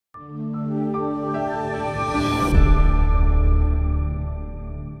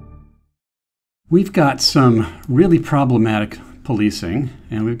We've got some really problematic policing,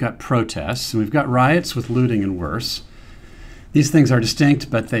 and we've got protests, and we've got riots with looting and worse. These things are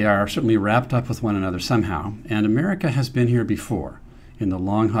distinct, but they are certainly wrapped up with one another somehow. And America has been here before, in the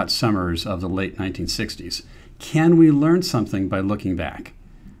long, hot summers of the late 1960s. Can we learn something by looking back?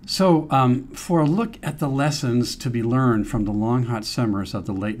 So, for a look at the lessons to be learned from the long, hot summers of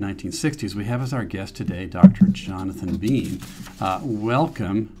the late 1960s, we have as our guest today Dr. Jonathan Bean.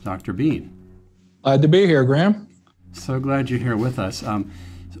 Welcome, Dr. Bean. Glad to be here, Graham. So glad you're here with us.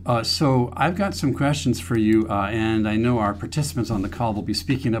 So I've got some questions for you, and I know our participants on the call will be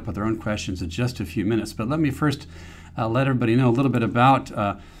speaking up with their own questions in just a few minutes. But let me first let everybody know a little bit about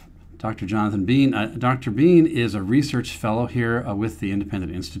Dr. Jonathan Bean. Dr. Bean is a research fellow here with the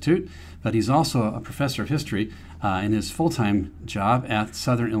Independent Institute, but he's also a professor of history in his full-time job at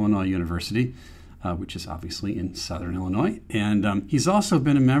Southern Illinois University, which is obviously in Southern Illinois. And he's also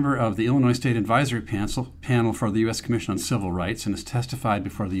been a member of the Illinois State Advisory Panel for the U.S. Commission on Civil Rights and has testified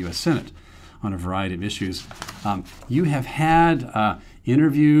before the U.S. Senate on a variety of issues. You have had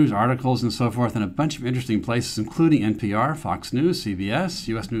interviews, articles, and so forth in a bunch of interesting places, including NPR, Fox News, CBS,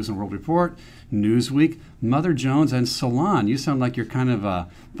 U.S. News and World Report, Newsweek, Mother Jones, and Salon. You sound like you're kind of a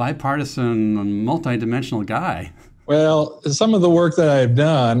bipartisan, multidimensional guy. Well, some of the work that I've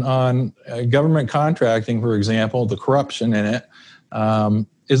done on government contracting, for example, the corruption in it,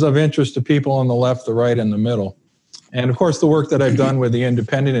 is of interest to people on the left, the right, and the middle. And of course, the work that I've done with the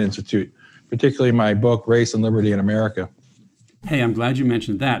Independent Institute, particularly my book, Race and Liberty in America. Hey, I'm glad you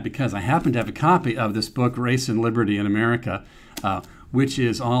mentioned that because I happen to have a copy of this book, Race and Liberty in America, which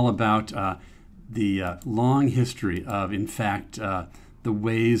is all about the long history of, in fact, the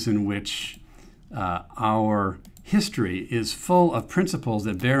ways in which our history is full of principles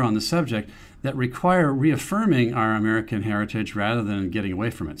that bear on the subject that require reaffirming our American heritage rather than getting away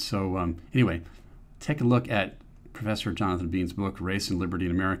from it. So anyway, take a look at Professor Jonathan Bean's book, Race and Liberty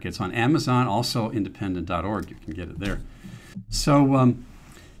in America. It's on Amazon, also independent.org. You can get it there. So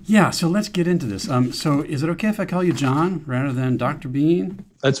so let's get into this. So is it okay if I call you John rather than Dr. Bean?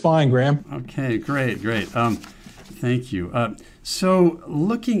 That's fine, Graham. Okay, great. Thank you. So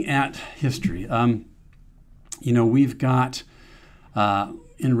looking at history, we've got,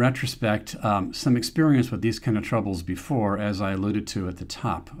 in retrospect, some experience with these kind of troubles before, as I alluded to at the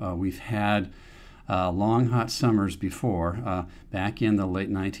top. We've had long, hot summers before, back in the late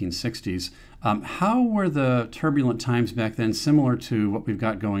 1960s. How were the turbulent times back then similar to what we've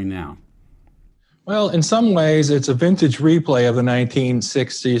got going now? Well, in some ways, it's a vintage replay of the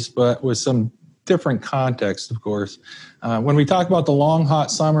 1960s, but with some different context, of course. When we talk about the long, hot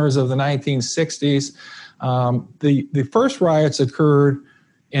summers of the 1960s, the first riots occurred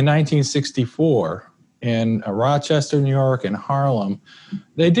in 1964 in Rochester, New York, and Harlem.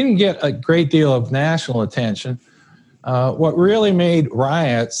 They didn't get a great deal of national attention. What really made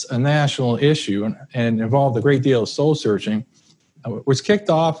riots a national issue and involved a great deal of soul searching was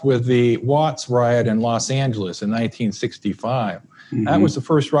kicked off with the Watts riot in Los Angeles in 1965. Mm-hmm. That was the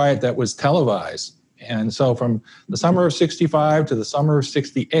first riot that was televised. And so from the summer of 65 to the summer of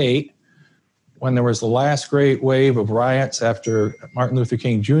 68, when there was the last great wave of riots after Martin Luther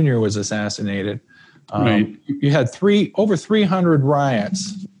King Jr. was assassinated, right. You had over 300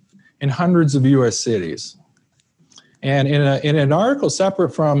 riots in hundreds of U.S. cities. And in an article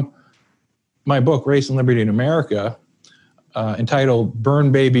separate from my book, Race and Liberty in America, entitled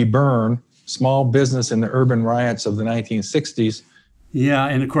Burn Baby Burn, Small Business in the Urban Riots of the 1960s. Yeah,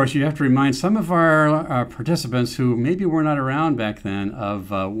 and of course you have to remind some of our participants who maybe were not around back then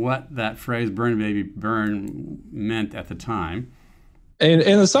of what that phrase "burn baby burn" meant at the time. In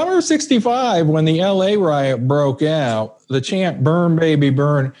the summer of 65, when the LA riot broke out, the chant "Burn Baby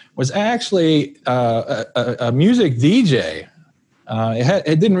Burn" was actually a music DJ.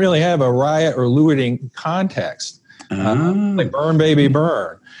 It didn't really have a riot or looting context. Like "Burn Baby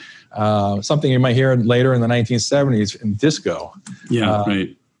Burn." Something you might hear later in the 1970s in disco. Yeah,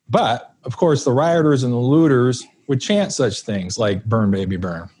 right. But, of course, the rioters and the looters would chant such things like "Burn, Baby,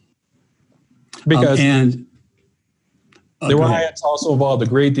 Burn." Because the riots also involved a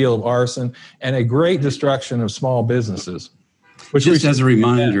great deal of arson and a great destruction of small businesses. Which just as a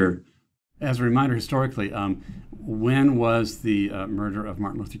reminder, historically, when was the murder of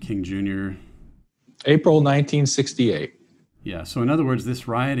Martin Luther King Jr.? April 1968. Yeah, so in other words, this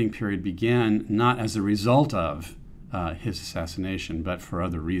rioting period began not as a result of his assassination, but for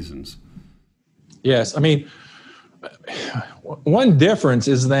other reasons. Yes, I mean, one difference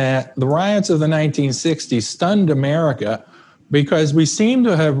is that the riots of the 1960s stunned America because we seem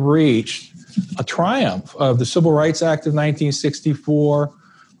to have reached a triumph of the Civil Rights Act of 1964,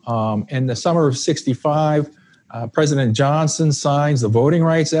 In the summer of 65, President Johnson signs the Voting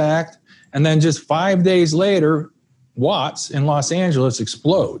Rights Act. And then just 5 days later, Watts in Los Angeles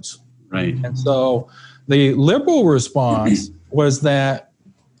explodes. Right. And so the liberal response was that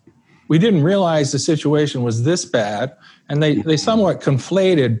we didn't realize the situation was this bad. And they somewhat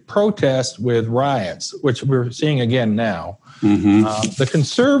conflated protest with riots, which we're seeing again now. The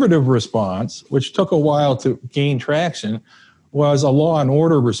conservative response, which took a while to gain traction, was a law and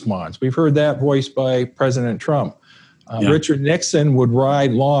order response. We've heard that voiced by President Trump. Richard Nixon would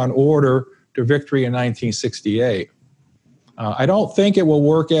ride law and order to victory in 1968. I don't think it will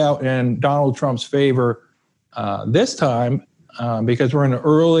work out in Donald Trump's favor this time because we're in an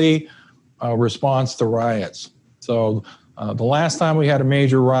early response to riots. So the last time we had a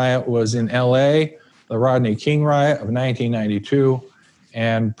major riot was in LA, the Rodney King riot of 1992,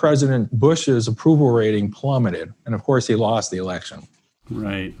 and President Bush's approval rating plummeted. And of course, he lost the election.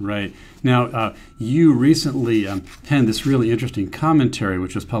 Right, right. Now, you recently penned this really interesting commentary,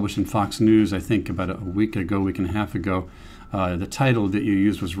 which was published in Fox News, I think, about a week and a half ago. The title that you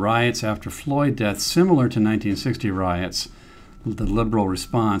used was Riots After Floyd Death, Similar to 1960 Riots. The Liberal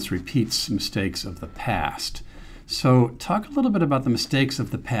Response Repeats Mistakes of the Past. So talk a little bit about the mistakes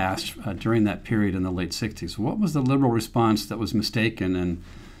of the past during that period in the late 60s. What was the liberal response that was mistaken? And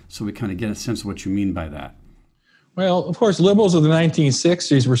so we kind of get a sense of what you mean by that. Well, of course, liberals of the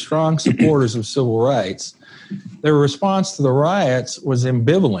 1960s were strong supporters of civil rights. Their response to the riots was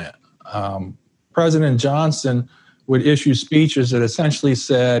ambivalent. President Johnson would issue speeches that essentially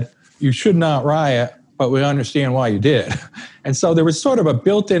said, you should not riot, but we understand why you did. And so there was sort of a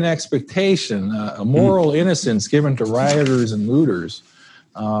built-in expectation, a moral innocence given to rioters and looters.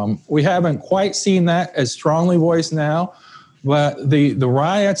 We haven't quite seen that as strongly voiced now, but the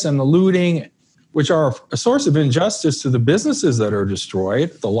riots and the looting, which are a source of injustice to the businesses that are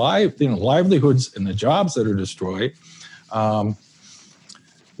destroyed, the livelihoods and the jobs that are destroyed,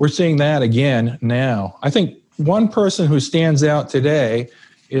 we're seeing that again now. I think one person who stands out today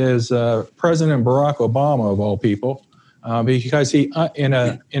is President Barack Obama, of all people, because he, in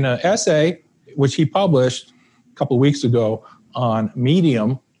an essay which he published a couple of weeks ago on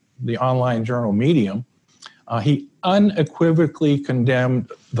Medium, the online journal Medium, he unequivocally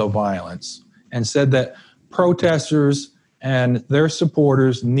condemned the violence and said that protesters and their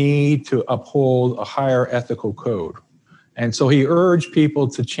supporters need to uphold a higher ethical code. And so he urged people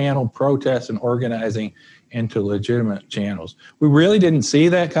to channel protest and organizing into legitimate channels. We really didn't see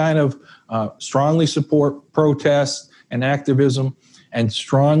that kind of strongly support protests and activism and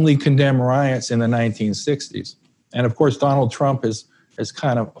strongly condemn riots in the 1960s. And of course, Donald Trump has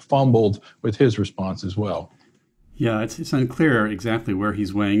kind of fumbled with his response as well. Yeah, it's unclear exactly where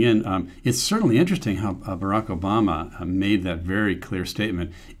he's weighing in. It's certainly interesting how Barack Obama made that very clear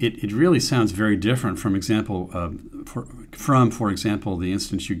statement. It really sounds very different from for example, the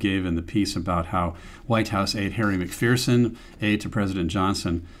instance you gave in the piece about how White House aide Harry McPherson, aide to President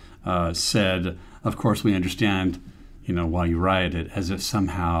Johnson, said, "Of course, we understand, why you rioted," as if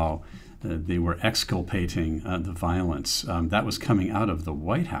somehow they were exculpating the violence that was coming out of the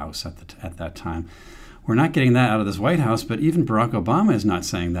White House at that time. We're not getting that out of this White House, but even Barack Obama is not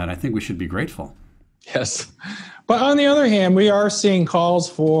saying that. I think we should be grateful. Yes. But on the other hand, we are seeing calls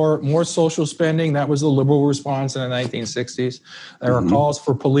for more social spending. That was the liberal response in the 1960s. There are calls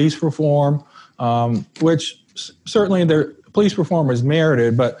for police reform, which certainly police reform is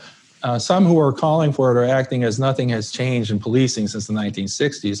merited, but some who are calling for it are acting as nothing has changed in policing since the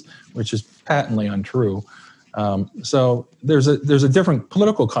 1960s, which is patently untrue. So there's a different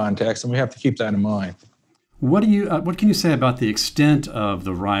political context, and we have to keep that in mind. What can you say about the extent of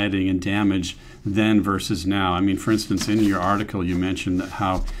the rioting and damage then versus now? I mean, for instance, in your article, you mentioned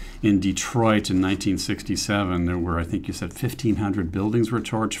how in Detroit in 1967, there were, I think you said 1,500 buildings were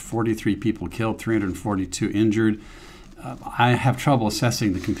torched, 43 people killed, 342 injured. I have trouble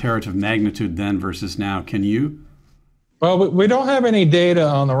assessing the comparative magnitude then versus now. Can you? Well, we don't have any data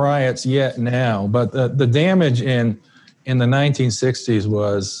on the riots yet now, but the damage in the 1960s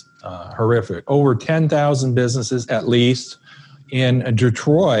was horrific. Over 10,000 businesses, at least. In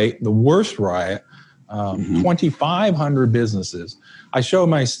Detroit, the worst riot, 2,500 businesses. I show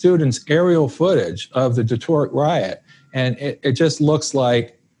my students aerial footage of the Detroit riot, and it just looks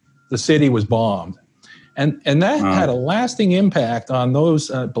like the city was bombed. And that had a lasting impact on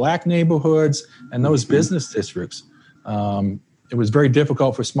those black neighborhoods and those business districts. It was very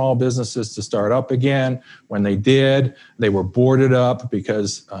difficult for small businesses to start up again. When they did, they were boarded up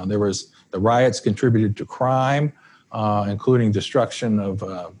because the riots contributed to crime, including destruction of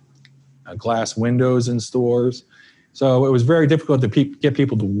glass windows in stores. So it was very difficult to get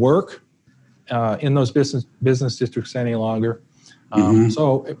people to work in those business districts any longer.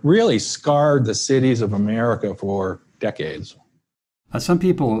 So it really scarred the cities of America for decades. Some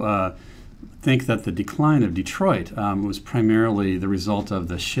people think that the decline of Detroit was primarily the result of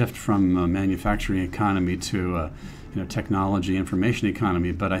the shift from a manufacturing economy to technology, information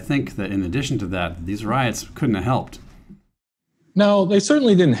economy. But I think that in addition to that, these riots couldn't have helped. No, they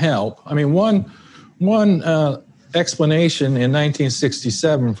certainly didn't help. I mean, one explanation in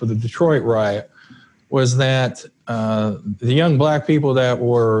 1967 for the Detroit riot was that the young black people that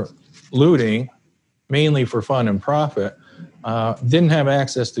were looting, mainly for fun and profit, didn't have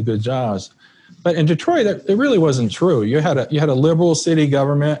access to good jobs. But in Detroit, it really wasn't true. You had a liberal city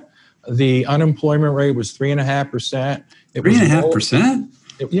government. The unemployment rate was 3.5%. 3.5%?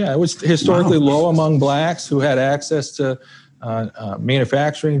 Yeah, it was historically low among blacks who had access to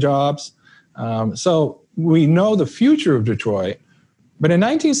manufacturing jobs. So we know the future of Detroit. But in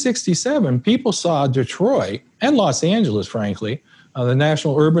 1967, people saw Detroit and Los Angeles, frankly, the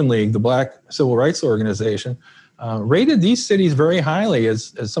National Urban League, the black civil rights organization, rated these cities very highly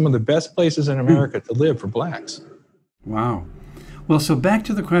as some of the best places in America to live for blacks. Wow. Well, so back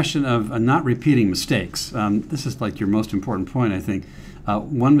to the question of not repeating mistakes. This is like your most important point, I think.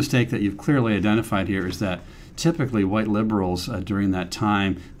 One mistake that you've clearly identified here is that typically white liberals during that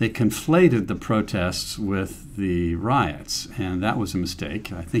time, they conflated the protests with the riots, and that was a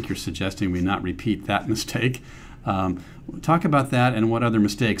mistake. I think you're suggesting we not repeat that mistake. Talk about that and what other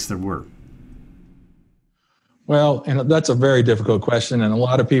mistakes there were. Well, and that's a very difficult question, and a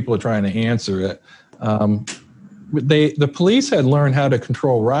lot of people are trying to answer it. The police had learned how to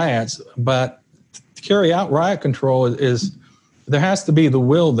control riots, but to carry out riot control there has to be the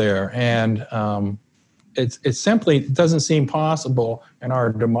will there, and it simply doesn't seem possible in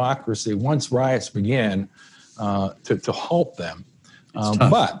our democracy once riots begin to halt them.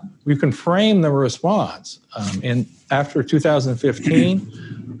 But we can frame the response. After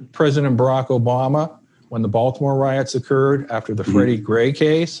 2015, President Barack Obama, when the Baltimore riots occurred, after the Freddie Gray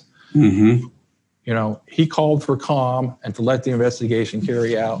case, he called for calm and to let the investigation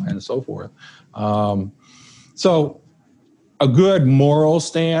carry out and so forth. So a good moral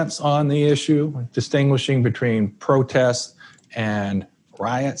stance on the issue, distinguishing between protests and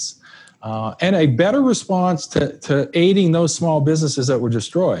riots, and a better response to aiding those small businesses that were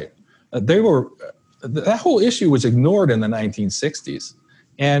destroyed. That whole issue was ignored in the 1960s,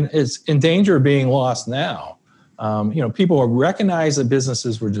 and it's in danger of being lost now. People recognize that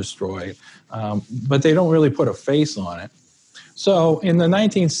businesses were destroyed, but they don't really put a face on it. So in the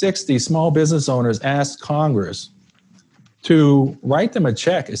 1960s, small business owners asked Congress to write them a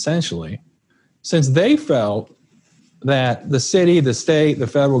check, essentially, since they felt that the city, the state, the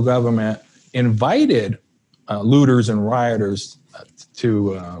federal government invited looters and rioters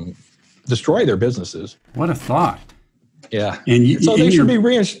to destroy their businesses. What a thought. Yeah. So they should be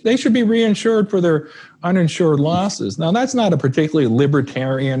reinsured for their uninsured losses. Now, that's not a particularly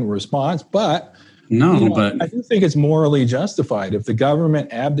libertarian response, but I do think it's morally justified. If the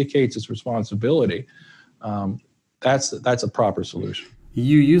government abdicates its responsibility, that's a proper solution.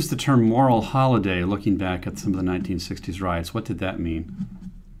 You used the term moral holiday looking back at some of the 1960s riots. What did that mean?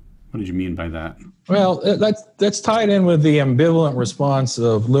 What did you mean by that? Well, that's tied in with the ambivalent response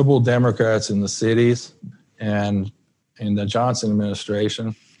of liberal Democrats in the cities and in the Johnson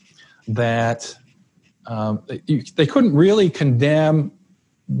administration that they couldn't really condemn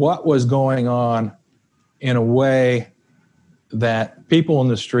what was going on in a way that people in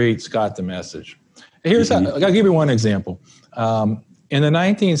the streets got the message. I'll give you one example. In the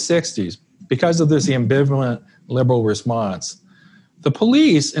 1960s, because of this ambivalent liberal response, the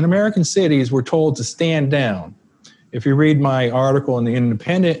police in American cities were told to stand down. If you read my article in the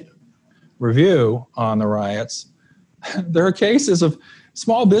Independent Review on the riots, there are cases of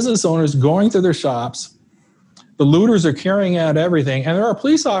small business owners going to their shops, the looters are carrying out everything, and there are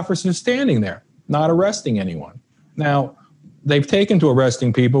police officers standing there, not arresting anyone. Now, they've taken to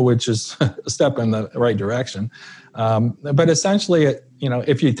arresting people, which is a step in the right direction. But essentially,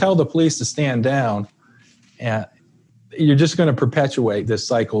 if you tell the police to stand down, you're just going to perpetuate this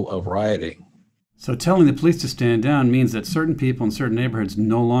cycle of rioting. So telling the police to stand down means that certain people in certain neighborhoods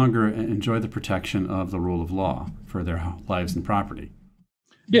no longer enjoy the protection of the rule of law for their lives and property.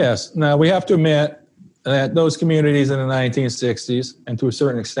 Yes. Now, we have to admit that those communities in the 1960s, and to a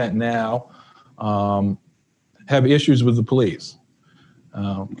certain extent now, have issues with the police.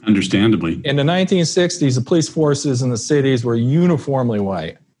 Understandably. In the 1960s, the police forces in the cities were uniformly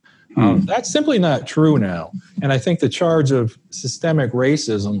white. That's simply not true now. And I think the charge of systemic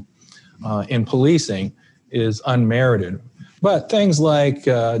racism in policing is unmerited. But things like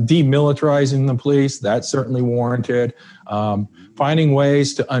demilitarizing the police, that's certainly warranted. Finding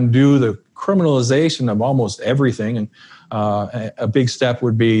ways to undo the criminalization of almost everything. And a big step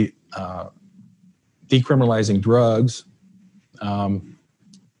would be decriminalizing drugs.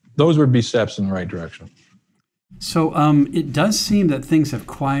 Those would be steps in the right direction. So it does seem that things have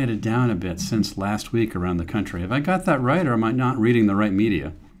quieted down a bit since last week around the country. Have I got that right, or am I not reading the right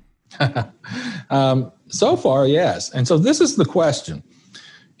media? So far, yes. And so this is the question.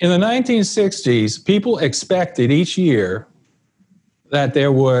 In the 1960s, people expected each year that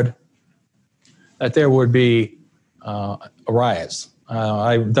there would be riots.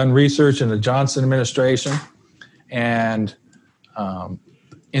 I've done research in the Johnson administration, and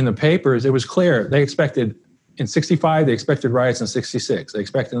in the papers, it was clear they expected in 65, they expected riots in 66. They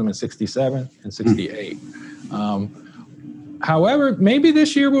expected them in 67 and 68. However, maybe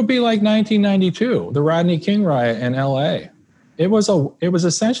this year will be like 1992, the Rodney King riot in LA. It was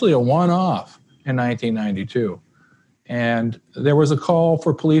essentially a one-off in 1992. And there was a call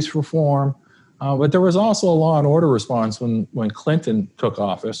for police reform, but there was also a law and order response when Clinton took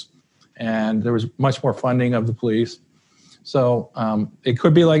office, and there was much more funding of the police. So it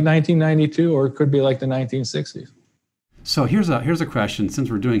could be like 1992, or it could be like the 1960s. So here's a question.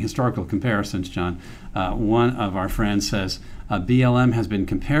 Since we're doing historical comparisons, John, one of our friends says, BLM has been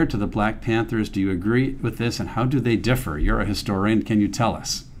compared to the Black Panthers. Do you agree with this, and how do they differ? You're a historian. Can you tell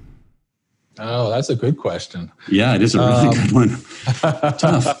us? Oh, that's a good question. Yeah, it is a really good one.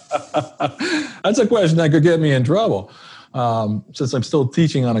 Tough. That's a question that could get me in trouble, since I'm still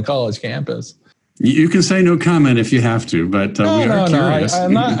teaching on a college campus. You can say no comment if you have to, but we are curious.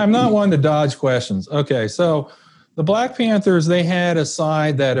 I'm not one to dodge questions. Okay, so the Black Panthers, they had a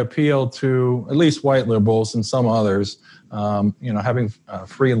side that appealed to at least white liberals and some others, having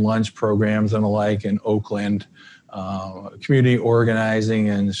free lunch programs and the like in Oakland, community organizing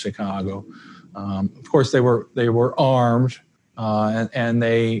in Chicago. Of course, they were armed, and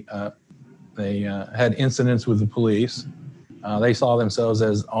they had incidents with the police. They saw themselves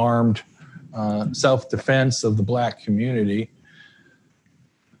as armed self-defense of the Black community.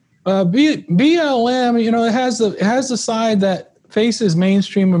 BLM, it has the side that faces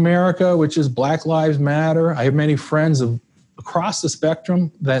mainstream America, which is Black Lives Matter. I have many friends across the spectrum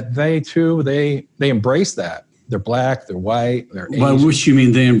that they embrace that. They're Black, they're white, they're Asian. Well, which you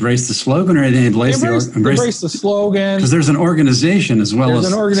mean they embrace the slogan, or they embrace the slogan? Because there's an organization as well.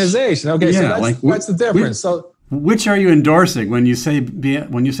 There's an organization. Okay, yeah, so that's the difference. Which are you endorsing when you say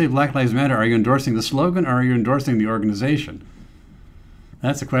Black Lives Matter? Are you endorsing the slogan, or are you endorsing the organization?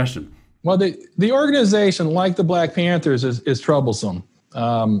 That's the question. Well, the organization, like the Black Panthers, is troublesome.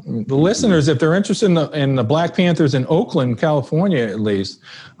 The listeners, if they're interested in the Black Panthers in Oakland, California, at least,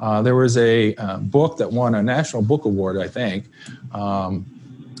 there was a book that won a National Book Award, I think,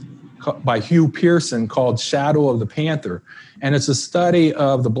 by Hugh Pearson called Shadow of the Panther. And it's a study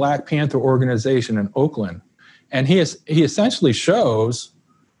of the Black Panther organization in Oakland. And he essentially shows,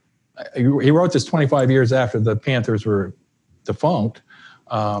 he wrote this 25 years after the Panthers were defunct.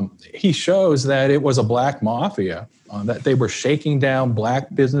 He shows that it was a Black mafia, that they were shaking down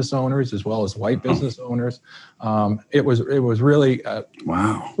Black business owners as well as white business owners. It was really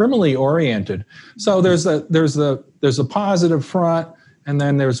criminally oriented. So there's a positive front, and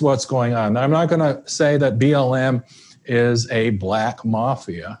then there's what's going on. I'm not going to say that BLM is a Black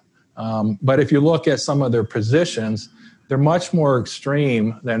mafia. But if you look at some of their positions, they're much more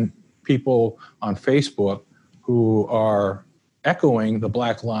extreme than people on Facebook who are echoing the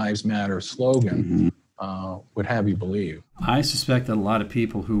Black Lives Matter slogan would have you believe. I suspect that a lot of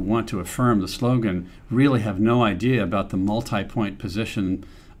people who want to affirm the slogan really have no idea about the multi-point position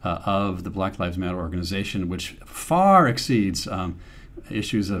of the Black Lives Matter organization, which far exceeds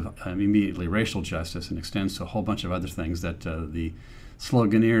issues of immediately racial justice and extends to a whole bunch of other things that the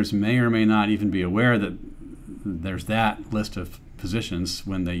sloganeers may or may not even be aware that there's that list of positions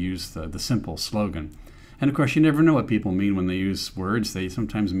when they use the simple slogan. And of course, you never know what people mean when they use words. They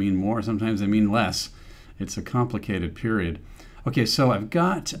sometimes mean more, sometimes they mean less. It's a complicated period. Okay, so I've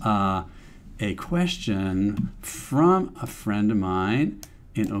got a question from a friend of mine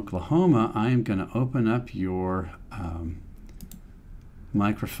in Oklahoma. I am going to open up your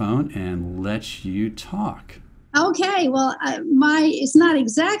microphone and let you talk. Okay, well, it's not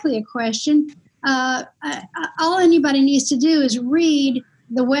exactly a question. All anybody needs to do is read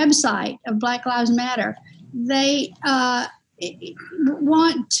the website of Black Lives Matter. They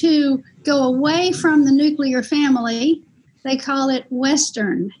want to go away from the nuclear family. They call it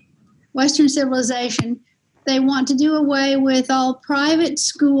Western civilization. They want to do away with all private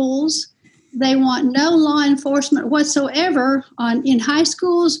schools. they want no law enforcement whatsoever in high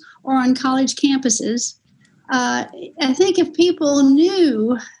schools or on college campuses. I think if people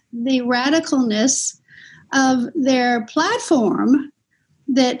knew the radicalness of their platform,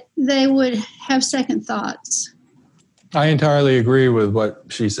 that they would have second thoughts. I entirely agree with what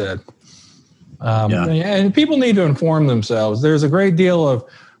she said. Yeah. And people need to inform themselves. There's a great deal of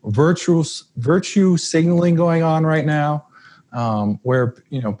virtue signaling going on right now, where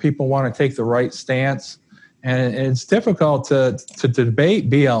people want to take the right stance, and it's difficult to debate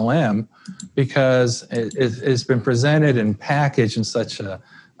BLM because it's been presented and packaged in such a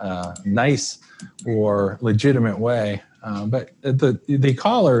nice or legitimate way. But the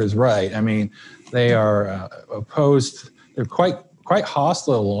caller is right. I mean, they are opposed. They're quite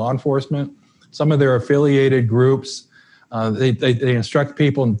hostile to law enforcement. Some of their affiliated groups, they instruct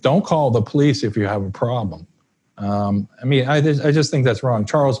people, don't call the police if you have a problem. I just think that's wrong.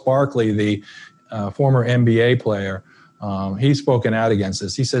 Charles Barkley, the former NBA player, he's spoken out against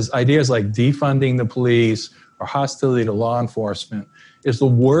this. He says ideas like defunding the police or hostility to law enforcement is the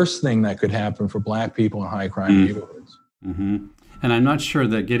worst thing that could happen for black people in high crime neighborhoods. Mm-hmm. And I'm not sure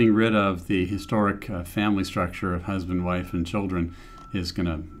that getting rid of the historic family structure of husband, wife, and children is going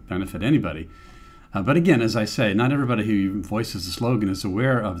to benefit anybody. But again, as I say, not everybody who voices the slogan is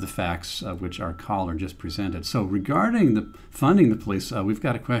aware of the facts of which our caller just presented. So regarding the funding the police, we've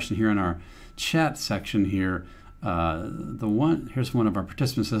got a question here in our chat section here. Here's one of our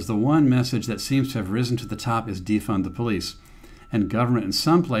participants says, the one message that seems to have risen to the top is defund the police. And government in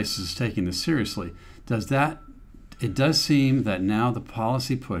some places is taking this seriously. It does seem that now the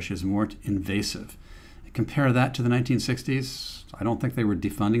policy push is more invasive. Compare that to the 1960s. I don't think they were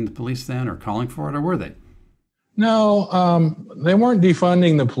defunding the police then or calling for it, or were they? No, they weren't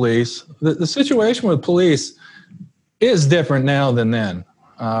defunding the police. The situation with police is different now than then.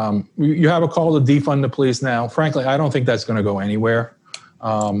 You have a call to defund the police now. Frankly, I don't think that's going to go anywhere,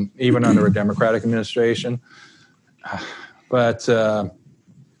 even under a Democratic administration. But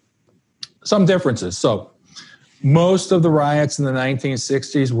some differences. So most of the riots in the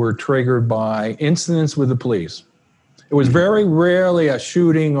 1960s were triggered by incidents with the police. It was very rarely a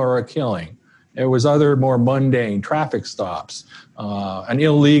shooting or a killing. It was other more mundane traffic stops, an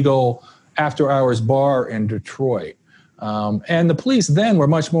illegal after-hours bar in Detroit. And the police then were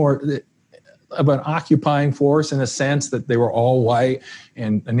much more of an occupying force in the sense that they were all white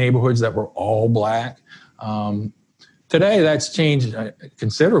in neighborhoods that were all black. Today, that's changed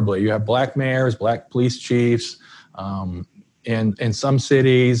considerably. You have black mayors, black police chiefs. In some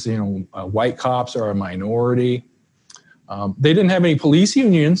cities, white cops are a minority. They didn't have any police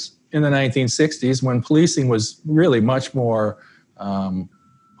unions in the 1960s when policing was really much more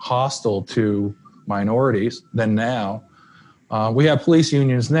hostile to minorities than now. We have police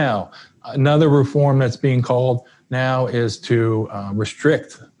unions now. Another reform that's being called now is to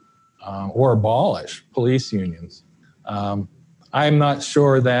restrict or abolish police unions. I'm not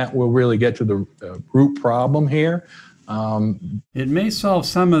sure that will really get to the root problem here. It may solve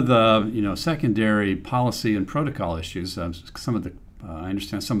some of the, secondary policy and protocol issues. I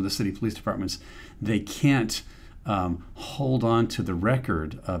understand some of the city police departments, they can't hold on to the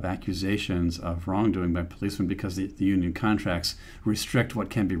record of accusations of wrongdoing by policemen because the union contracts restrict what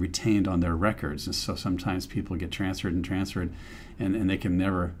can be retained on their records. And so sometimes people get transferred, and they can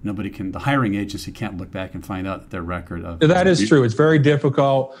the hiring agency can't look back and find out their record of. That is true. It's very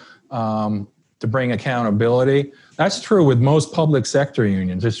difficult to bring accountability. That's true with most public sector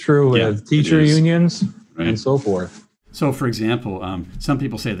unions. It's true with teacher unions and so forth. So, for example, some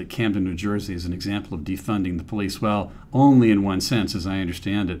people say that Camden, New Jersey is an example of defunding the police. Well, only in one sense, as I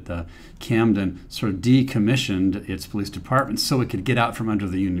understand it. Camden sort of decommissioned its police department so it could get out from under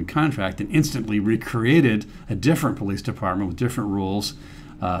the union contract and instantly recreated a different police department with different rules.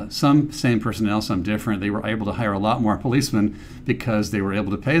 Some same personnel, some different. They were able to hire a lot more policemen because they were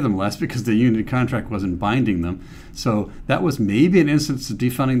able to pay them less because the union contract wasn't binding them. So that was maybe an instance of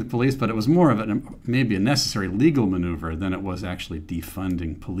defunding the police, but it was more of maybe a necessary legal maneuver than it was actually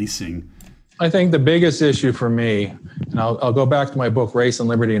defunding policing. I think the biggest issue for me, and I'll go back to my book, Race and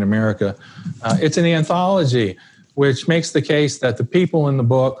Liberty in America, it's an anthology which makes the case that the people in the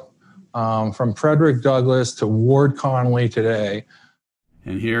book, from Frederick Douglass to Ward Connolly today,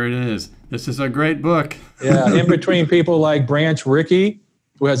 and here it is. This is a great book. Yeah, in between people like Branch Rickey,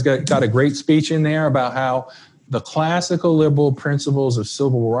 who has got a great speech in there about how the classical liberal principles of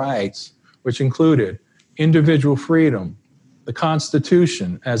civil rights, which included individual freedom, the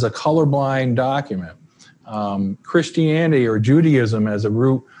Constitution as a colorblind document, Christianity or Judaism as a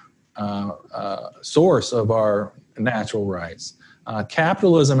root source of our natural rights,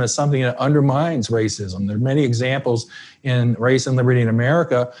 Capitalism is something that undermines racism. There are many examples in Race and Liberty in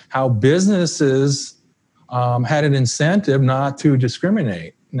America how businesses had an incentive not to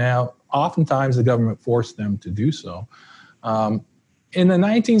discriminate. Now, oftentimes the government forced them to do so. In the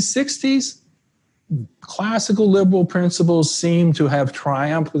 1960s, classical liberal principles seem to have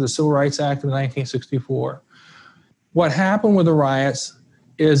triumphed with the Civil Rights Act of 1964. What happened with the riots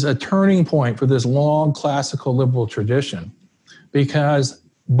is a turning point for this long classical liberal tradition, because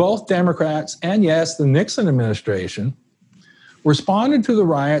both Democrats and, yes, the Nixon administration responded to the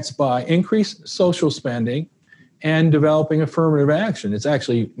riots by increased social spending and developing affirmative action. It's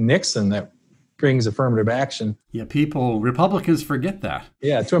actually Nixon that brings affirmative action. Yeah, Republicans forget that.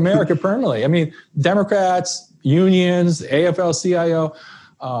 Yeah, to America permanently. I mean, Democrats, unions, AFL-CIO,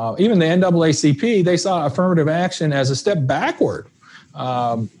 even the NAACP, they saw affirmative action as a step backward.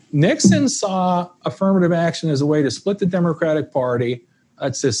 Nixon saw affirmative action as a way to split the Democratic Party.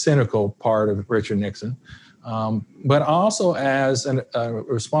 That's the cynical part of Richard Nixon. But also as a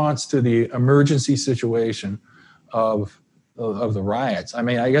response to the emergency situation of the riots. I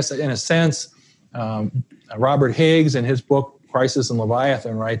mean, I guess in a sense, Robert Higgs in his book, Crisis and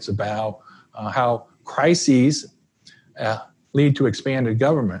Leviathan, writes about how crises lead to expanded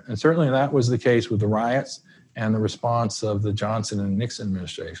government. And certainly that was the case with the riots and the response of the Johnson and Nixon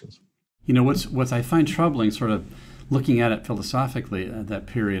administrations. You know, what I find troubling, sort of looking at it philosophically at that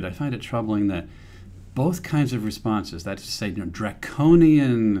period, I find it troubling that both kinds of responses, that is to say,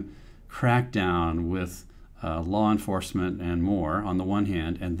 draconian crackdown with law enforcement and more on the one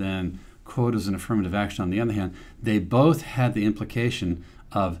hand, and then quotas and affirmative action on the other hand, they both had the implication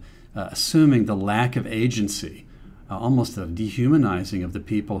of assuming the lack of agency, almost a dehumanizing of the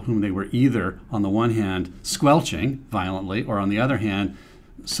people whom they were either, on the one hand, squelching violently, or on the other hand,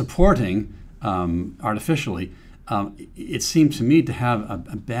 supporting artificially. It seemed to me to have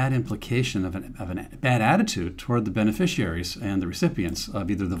a bad implication of a bad attitude toward the beneficiaries and the recipients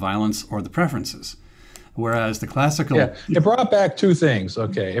of either the violence or the preferences. Whereas the classical... Yeah, it brought back two things,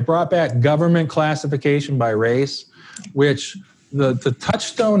 okay. It brought back government classification by race, which the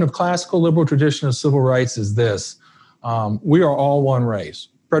touchstone of classical liberal tradition of civil rights is this. We are all one race.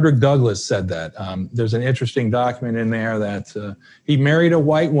 Frederick Douglass said that. There's an interesting document in there that he married a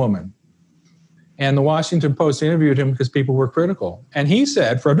white woman. And the Washington Post interviewed him because people were critical. And he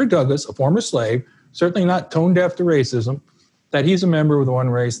said, Frederick Douglass, a former slave, certainly not tone deaf to racism, that he's a member of the one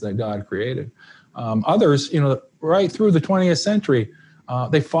race that God created. Others, right through the 20th century,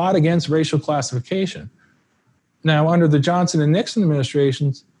 they fought against racial classification. Now, under the Johnson and Nixon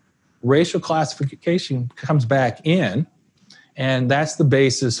administrations, racial classification comes back in, and that's the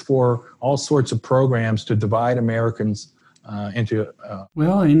basis for all sorts of programs to divide Americans into...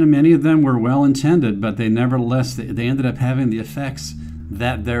 Well, many of them were well-intended, but they nevertheless, they ended up having the effects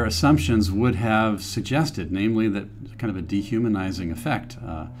that their assumptions would have suggested, namely that kind of a dehumanizing effect.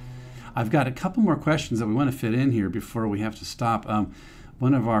 I've got a couple more questions that we want to fit in here before we have to stop.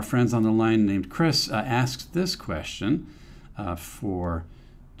 One of our friends on the line named Chris asks this question for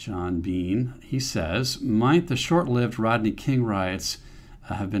John Bean. He says, might the short-lived Rodney King riots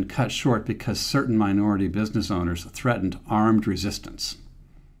have been cut short because certain minority business owners threatened armed resistance?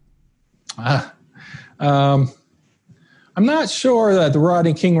 I'm not sure that the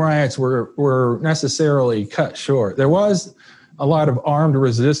Rodney King riots were necessarily cut short. There was a lot of armed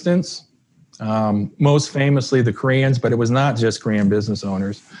resistance, most famously the Koreans, but it was not just Korean business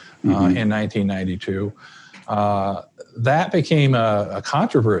owners in 1992. That became a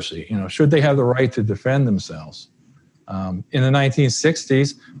controversy. Should they have the right to defend themselves? In the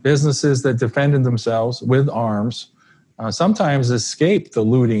 1960s, businesses that defended themselves with arms sometimes escaped the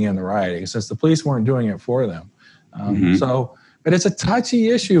looting and the rioting since the police weren't doing it for them. But it's a touchy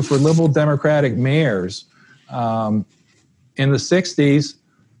issue for liberal Democratic mayors. In the 60s,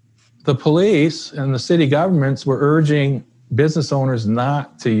 the police and the city governments were urging business owners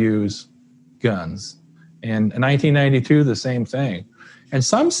not to use guns. And in 1992, the same thing. And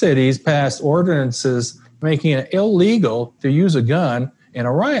some cities passed ordinances making it illegal to use a gun in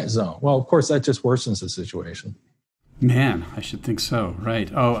a riot zone. Well, of course, that just worsens the situation. Man, I should think so,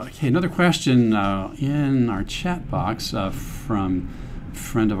 right. Oh, okay, another question in our chat box from a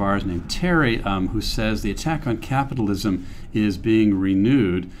friend of ours named Terry, who says the attack on capitalism is being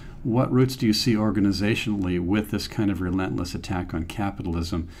renewed. What roots do you see organizationally with this kind of relentless attack on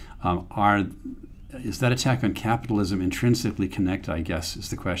capitalism? Is that attack on capitalism intrinsically connected, I guess, is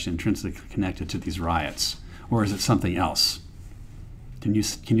the question, intrinsically connected to these riots? Or is it something else? Can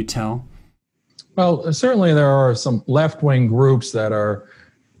you tell? Well, certainly there are some left-wing groups that are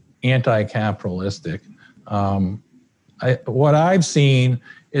anti-capitalistic. what I've seen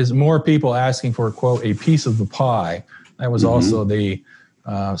is more people asking for, quote, a piece of the pie. That was also the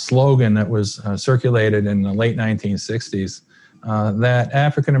slogan that was circulated in the late 1960s, that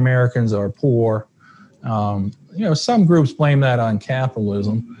African Americans are poor. Some groups blame that on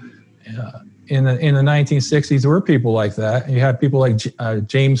capitalism. In the 1960s, there were people like that. You had people like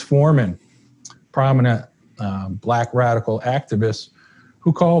James Foreman, prominent black radical activist,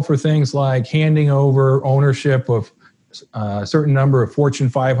 who called for things like handing over ownership of a certain number of Fortune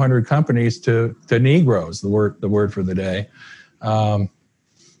 500 companies to Negroes, the word for the day.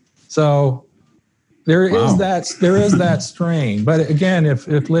 So there is that strain. But again,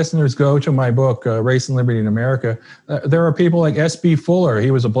 if listeners go to my book, Race and Liberty in America, there are people like S.B. Fuller. He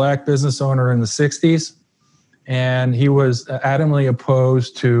was a black business owner in the 60s, and he was adamantly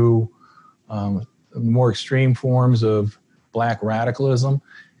opposed to more extreme forms of black radicalism.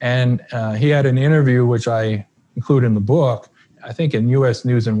 And he had an interview, which I include in the book, I think in U.S.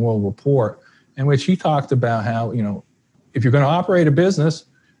 News and World Report, in which he talked about how, if you're going to operate a business,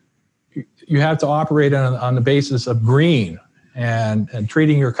 you have to operate on the basis of green and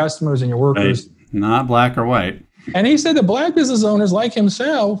treating your customers and your workers. Right. Not black or white. And he said that black business owners like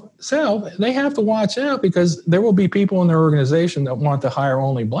himself, they have to watch out because there will be people in their organization that want to hire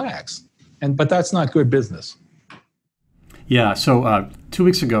only blacks. But that's not good business. Yeah, so 2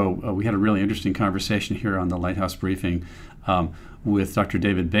 weeks ago, we had a really interesting conversation here on the Lighthouse Briefing with Dr.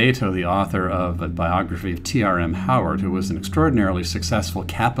 David Beato, the author of a biography of T.R.M. Howard, who was an extraordinarily successful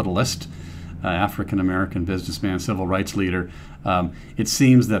capitalist, African-American businessman, civil rights leader. It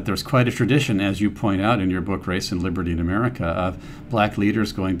seems that there's quite a tradition, as you point out in your book, Race and Liberty in America, of black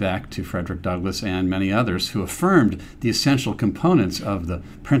leaders going back to Frederick Douglass and many others who affirmed the essential components of the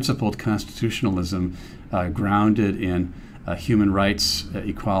principled constitutionalism grounded in human rights,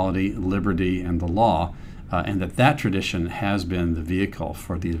 equality, liberty, and the law. And that tradition has been the vehicle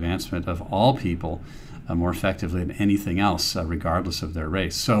for the advancement of all people more effectively than anything else, regardless of their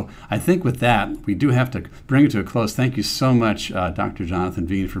race. So I think with that, we do have to bring it to a close. Thank you so much, Dr. Jonathan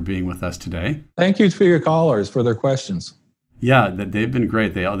Veen, for being with us today. Thank you for your callers for their questions. Yeah, they've been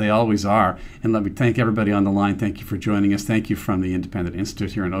great. They always are. And let me thank everybody on the line. Thank you for joining us. Thank you from the Independent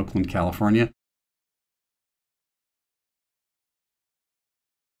Institute here in Oakland, California.